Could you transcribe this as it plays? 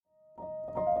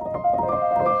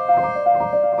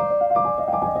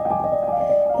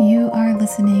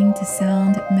listening to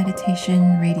Sound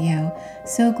Meditation Radio.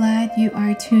 So glad you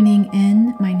are tuning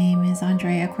in. My name is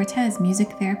Andrea Cortez,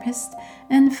 music therapist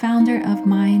and founder of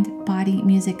Mind Body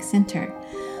Music Center.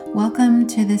 Welcome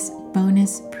to this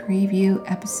bonus preview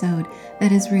episode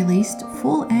that is released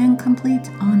full and complete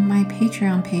on my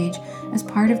Patreon page as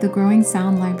part of the growing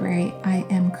sound library I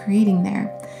am creating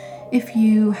there. If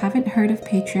you haven't heard of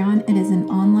Patreon, it is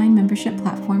an online membership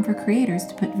platform for creators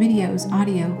to put videos,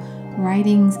 audio,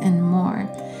 writings, and more.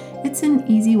 It's an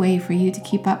easy way for you to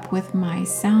keep up with my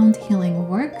sound healing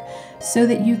work so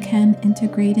that you can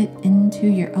integrate it into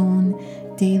your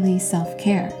own daily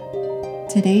self-care.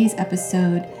 Today's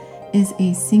episode is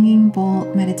a singing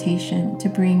bowl meditation to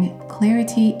bring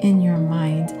clarity in your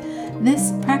mind.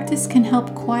 This practice can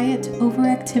help quiet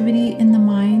overactivity in the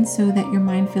mind so that your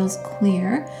mind feels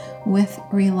clear with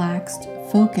relaxed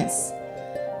focus.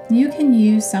 You can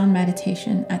use sound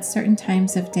meditation at certain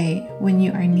times of day when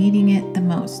you are needing it the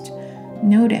most.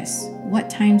 Notice what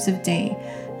times of day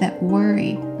that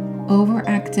worry,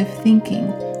 overactive thinking,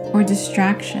 or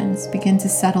distractions begin to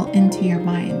settle into your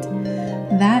mind.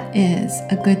 That is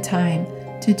a good time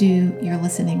to do your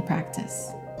listening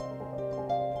practice.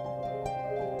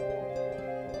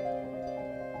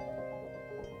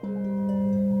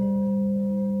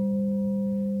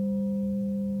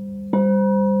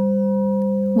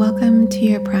 Welcome to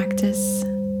your practice.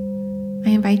 I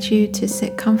invite you to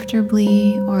sit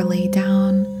comfortably or lay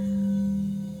down.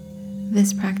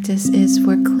 This practice is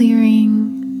for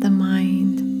clearing the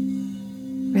mind,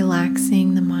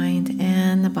 relaxing the mind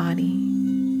and the body.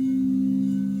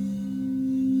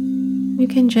 You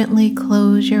can gently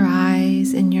close your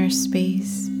eyes in your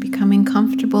space, becoming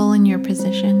comfortable in your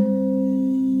position,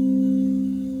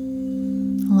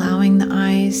 allowing the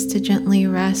eyes to gently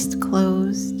rest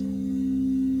closed.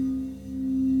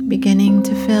 Beginning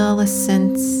to feel a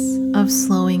sense of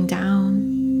slowing down.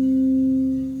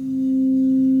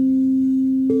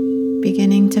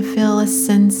 Beginning to feel a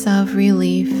sense of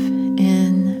relief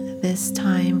in this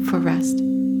time for rest.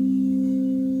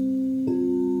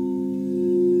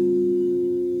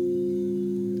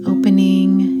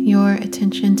 Opening your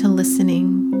attention to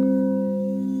listening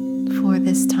for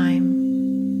this time.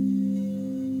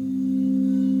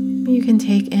 You can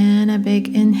take in a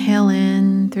big inhale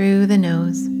in through the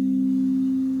nose.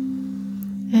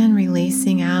 And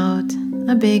releasing out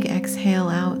a big exhale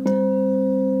out.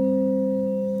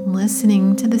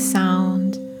 Listening to the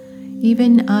sound,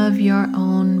 even of your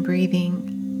own breathing,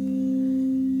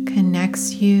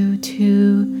 connects you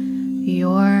to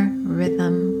your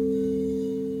rhythm.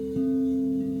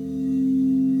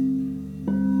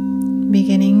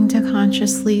 Beginning to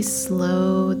consciously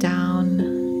slow down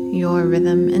your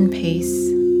rhythm and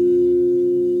pace,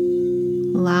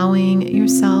 allowing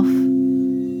yourself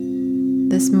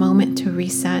this moment to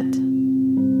reset.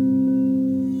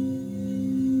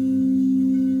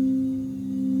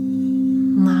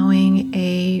 Allowing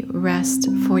a rest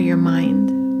for your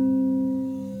mind.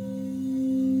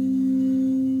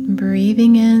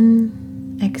 Breathing in,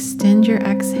 extend your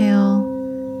exhale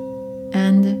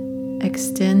and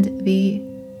extend the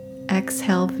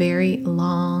exhale very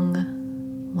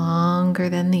long, longer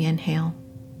than the inhale.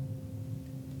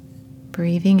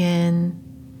 Breathing in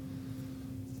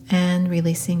and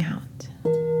releasing out.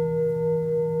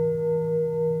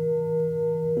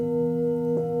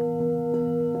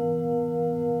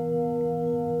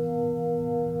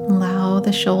 Allow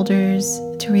the shoulders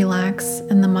to relax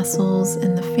and the muscles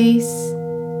in the face.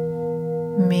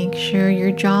 Make sure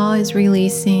your jaw is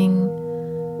releasing,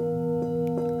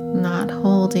 not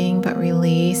holding, but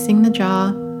releasing the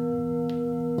jaw.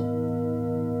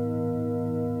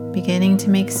 Beginning to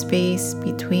make space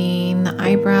between the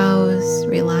eyebrows,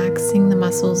 relaxing the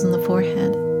muscles in the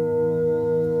forehead.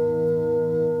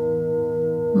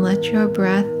 Let your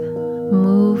breath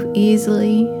move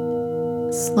easily,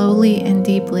 slowly, and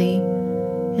deeply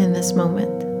in this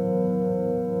moment.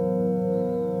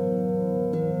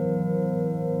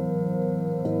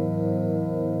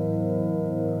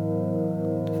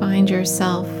 Find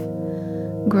yourself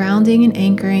grounding and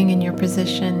anchoring in your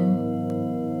position.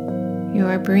 You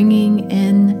are bringing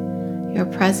in your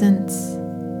presence,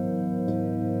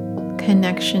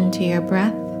 connection to your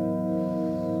breath,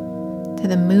 to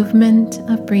the movement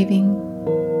of breathing,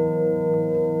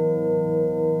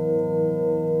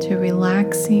 to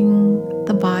relaxing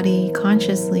the body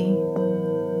consciously,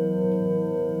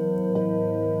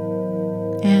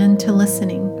 and to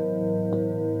listening.